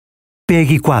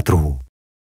Pegue 4.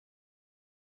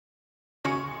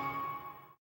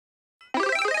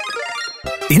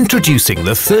 Introducing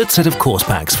the third set of course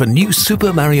packs for new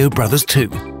Super Mario Bros. 2.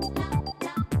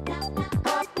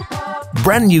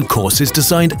 Brand new courses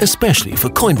designed especially for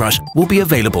Coin Rush will be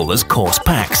available as course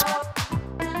packs.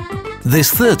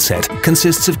 This third set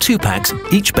consists of 2 packs,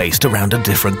 each based around a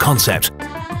different concept.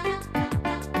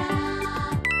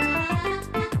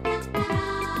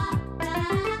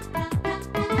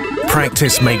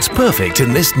 Practice makes perfect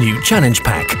in this new challenge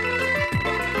pack.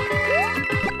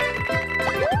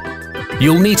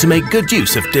 You'll need to make good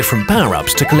use of different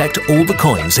power-ups to collect all the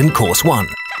coins in Course 1.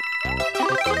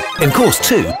 In Course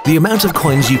 2, the amount of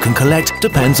coins you can collect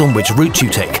depends on which route you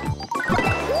take.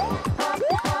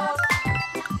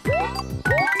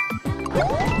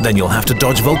 Then you'll have to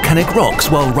dodge volcanic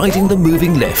rocks while riding the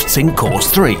moving lifts in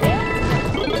Course 3.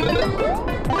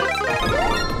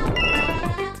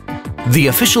 The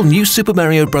official new Super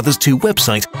Mario Bros. 2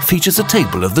 website features a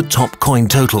table of the top coin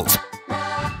totals.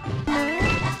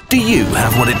 Do you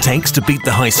have what it takes to beat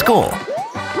the high score?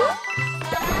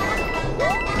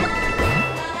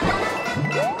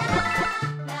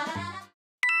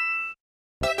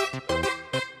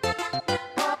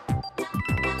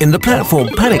 In the Platform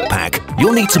Panic Pack,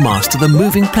 you'll need to master the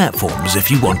moving platforms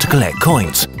if you want to collect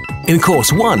coins. In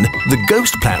Course 1, the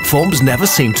ghost platforms never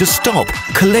seem to stop.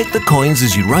 Collect the coins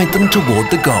as you ride them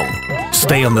toward the goal.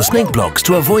 Stay on the snake blocks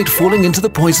to avoid falling into the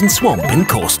poison swamp in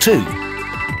Course 2.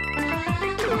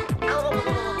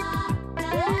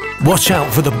 Watch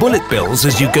out for the bullet bills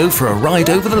as you go for a ride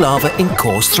over the lava in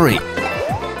Course 3.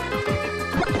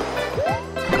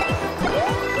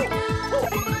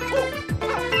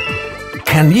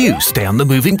 Can you stay on the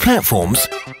moving platforms?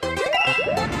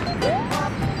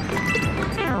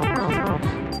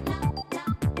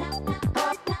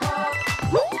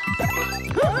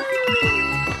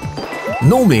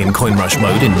 Normally in Coin Rush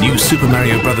mode in new Super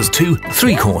Mario Bros. 2,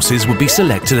 3 courses would be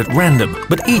selected at random,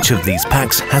 but each of these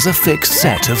packs has a fixed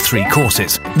set of 3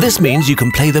 courses. This means you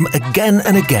can play them again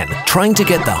and again, trying to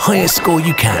get the highest score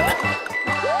you can.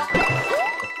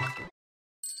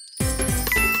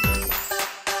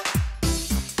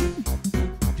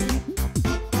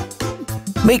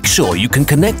 Make sure you can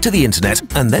connect to the internet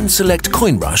and then select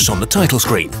Coin Rush on the title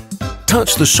screen.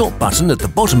 Touch the shop button at the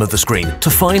bottom of the screen to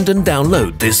find and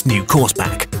download this new course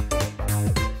pack.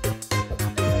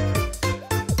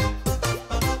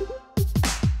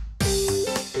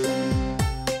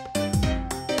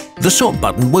 The shop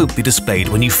button won't be displayed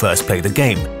when you first play the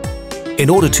game. In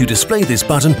order to display this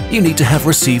button, you need to have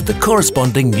received the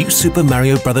corresponding new Super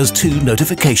Mario Bros. 2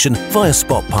 notification via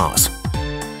Spot Pass.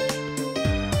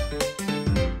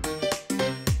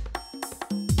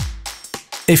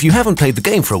 If you haven't played the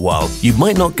game for a while, you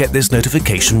might not get this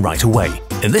notification right away.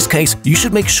 In this case, you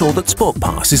should make sure that Spot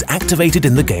Pass is activated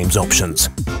in the game's options.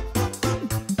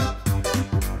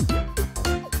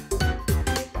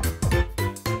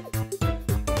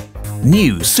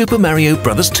 New Super Mario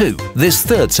Bros. 2. This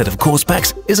third set of course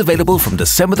packs is available from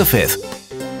December the 5th.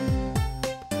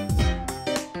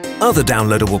 Other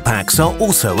downloadable packs are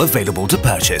also available to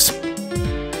purchase.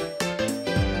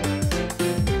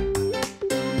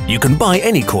 You can buy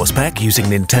any course pack using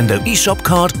Nintendo eShop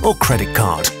card or credit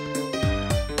card.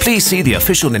 Please see the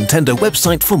official Nintendo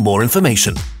website for more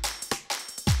information.